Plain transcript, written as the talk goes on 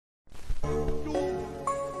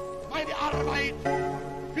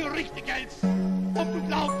jetzt, ob du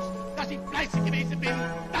glaubst, dass ich fleißig gewesen bin,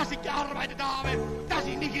 dass ich gearbeitet habe, dass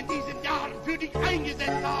ich mich in diesen Jahren für dich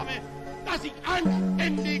eingesetzt habe, dass ich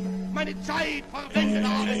anständig meine Zeit verwendet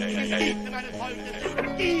habe im Dienste meines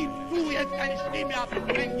Volkes. Gib du jetzt eine Stimme ab,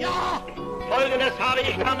 wenn ja! Folgendes habe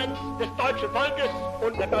ich namens des deutschen Volkes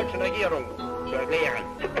und der deutschen Regierung zu erklären.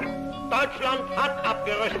 Deutschland hat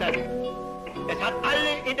abgerüstet. Es hat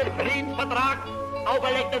alle in dem Friedensvertrag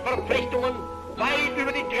auferlegten Verpflichtungen weit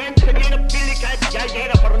über die Grenzen jeder Billigkeit, ja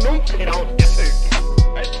jeder Vernunft hinaus erfüllt.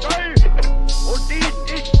 Es soll, und dies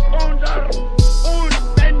ist unser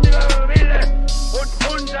unbändiger Wille und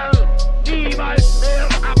unser niemals mehr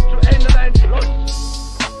abzuändernder Entschluss.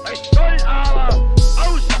 Es soll aber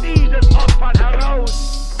aus diesen Opfern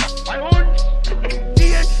heraus bei uns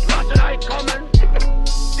die Entschlossenheit kommen,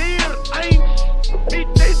 dir einst mit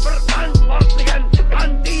den Verantwortlichen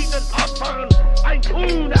an diesen Opfern ein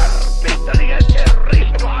unerbitterliches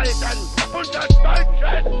Gericht zu halten. Unser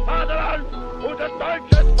deutsches Vaterland, unser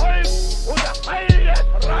deutsches Volk, unser heiliges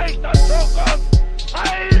Reich der Zukunft.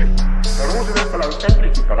 Heil! Herr Roosevelt verlangt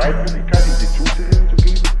endlich die Bereitwilligkeit, ihm die Zusicherung zu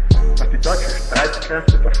geben, dass die deutschen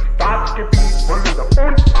Streitkräfte das Staatsgebiet folgender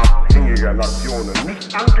unabhängiger Nationen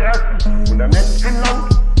nicht angreifen, und er nennt Finnland,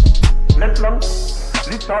 Lettland,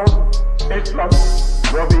 Litauen, Estland,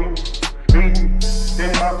 Norwegen, Schweden,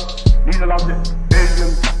 Dänemark, Niederlande,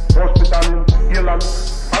 Belgien, Großbritannien, Irland,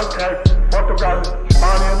 Frankreich, Portugal,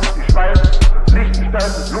 Spanien, die Schweiz,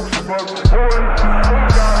 Liechtenstein, Luxemburg, Polen,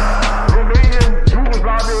 Ungarn, Rumänien,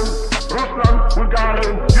 Jugoslawien, Russland,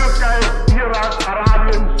 Bulgarien, Türkei, Irak,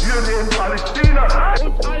 Arabien, Syrien, Palästina.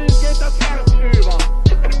 Und allen geht das Herz über.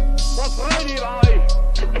 Was freut ihr euch?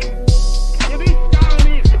 Ihr wisst gar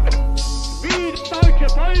nicht, wie das deutsche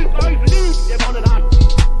Volk euch lieb gewonnen hat.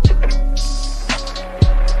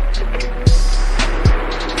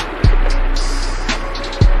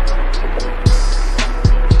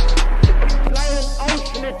 Kleinen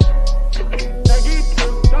Ausschnitt ergibt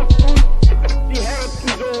uns, dass uns die Herzen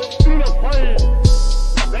so übervoll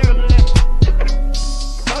werden lässt.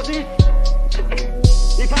 Das ist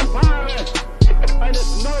die Fanfare eines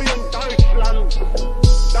neuen Deutschlands,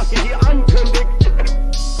 das sie hier ankündigt.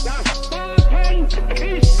 Das Spaten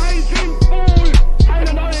ist ein Symbol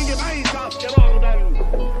einer neuen Gemeinschaft geworden.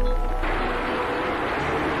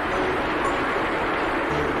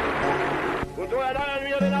 Und so erneuern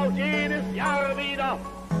wir denn auch jedes Jahr wieder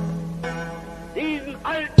diesen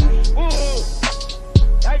alten Spruch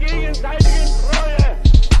der gegenseitigen Treue,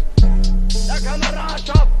 der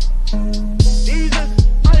Kameradschaft, dieses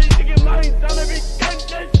alte gemeinsame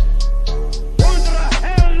Bekenntnis unserer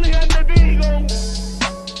herrlichen Bewegung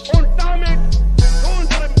und damit zu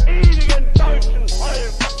unserem ewigen deutschen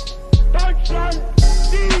Volk. Deutschland,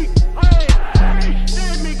 die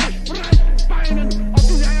recht mit gespreizten Beinen auf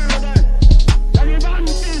dieser Erde, der gewandt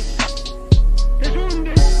ist, gesund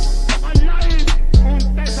ist an Leib und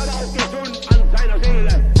deshalb auch gesund an seiner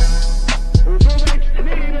Seele. Und so wächst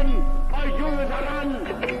neben euch Junges heran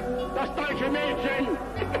das deutsche Mädchen,